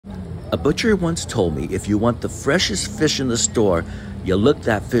A butcher once told me if you want the freshest fish in the store, you look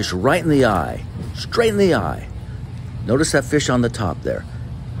that fish right in the eye, straight in the eye. Notice that fish on the top there.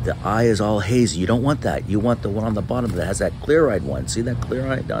 The eye is all hazy. You don't want that. You want the one on the bottom that has that clear-eyed one. See that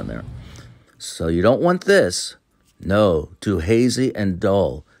clear-eyed down there? So you don't want this. No, too hazy and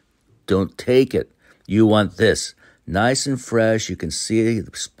dull. Don't take it. You want this. Nice and fresh. You can see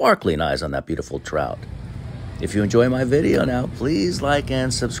the sparkling eyes on that beautiful trout. If you enjoy my video now, please like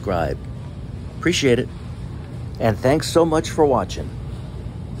and subscribe. Appreciate it. And thanks so much for watching.